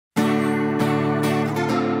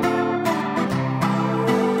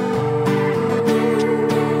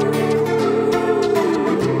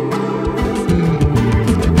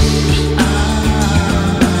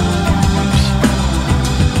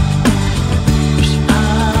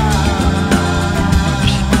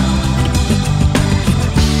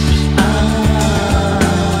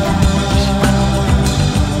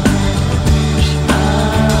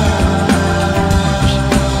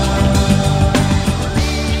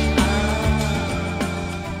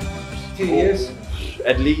2 years?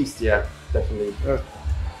 At least, yeah, definitely.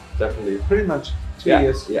 Definitely. Pretty much 2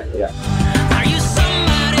 years. Yeah, yeah. Are you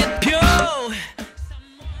somebody pure?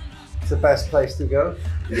 It's the best place to go.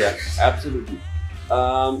 Yeah, absolutely.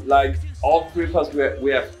 Like all three of us,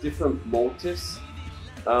 we have different motives.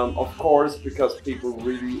 Of course, because people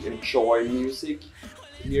really enjoy music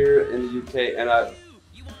here in the UK, and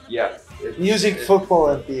Music, football,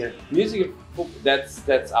 and beer. Music,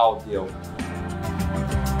 that's our deal.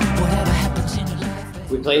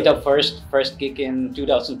 We played our first gig in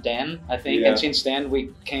 2010, I think, Yeah. and since then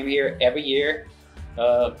we came here every year.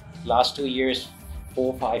 Last 2 years,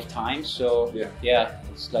 4 or 5 times. So yeah,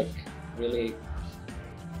 it's like really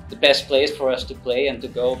the best place for us to play and to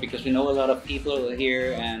go, because we know a lot of people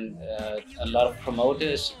here and a lot of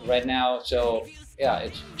promoters right now. So yeah,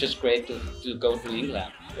 it's just great to go to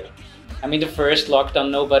England. Yeah. I mean, the first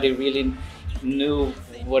lockdown, nobody really knew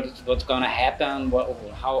what's gonna happen,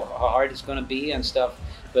 how hard it's gonna be and stuff.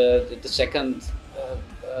 But the second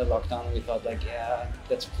lockdown, we thought like, yeah,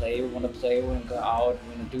 let's play. We want to play. We want to go out.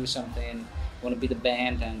 We want to do something. We want to be the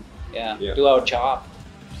band and do our job.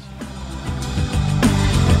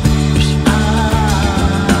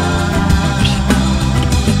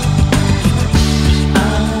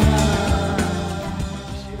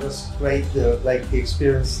 It was great, like the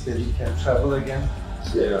experience that you can travel again.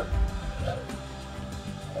 Yeah.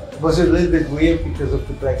 It was a little bit weird because of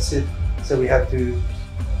the Brexit, so we had to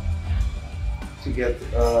get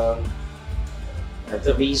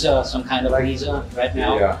The visa, some kind of visa right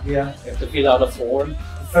now. Yeah. yeah. You have to fill out a form.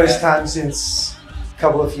 First time since a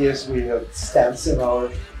couple of years we had stamps in our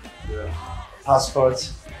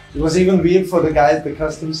passports. It was even weird for the guy at the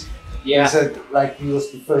customs. Yeah. He said like he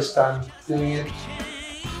was the first time doing it.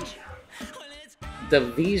 The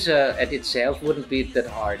visa at itself wouldn't be that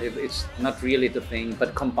hard. It's not really the thing,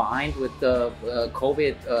 but combined with the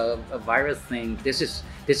COVID virus thing, this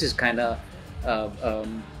is kind of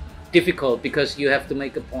difficult, because you have to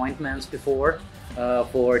make appointments before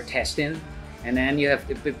for testing, and then you have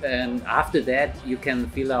to, and after that you can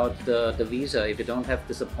fill out the visa if you don't have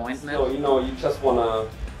this appointment. So you just want to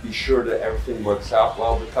be sure that everything works out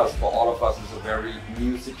well, because for all of us it's a very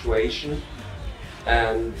new situation.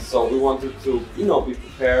 And so we wanted to, be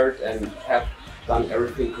prepared and have done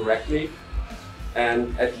everything correctly.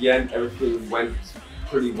 And at the end, everything went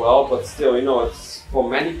pretty well. But still, it's for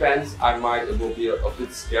many bands, it will be a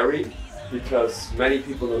bit scary, because many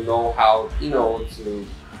people don't know how, to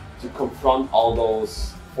confront all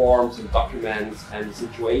those forms and documents and the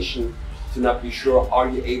situation, to not be sure, are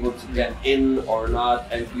you able to get in or not,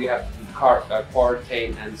 and you have to be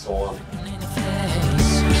quarantined and so on.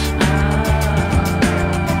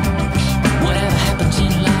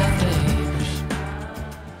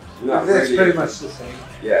 That's pretty much the same.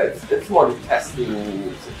 Yeah, it's more the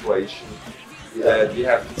testing situation. That you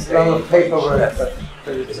have to stay. A lot of paperwork, but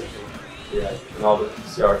it's okay. Yeah, and all the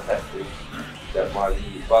PCR testing that might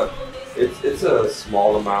be, but it's a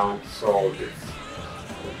small amount, so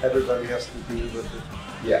Everybody has to deal with it.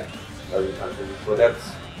 Yeah, every country. So that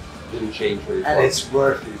didn't change really. And it's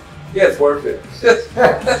worth it. Yeah, it's worth it.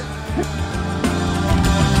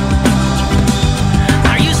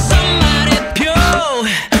 Are you somebody pure?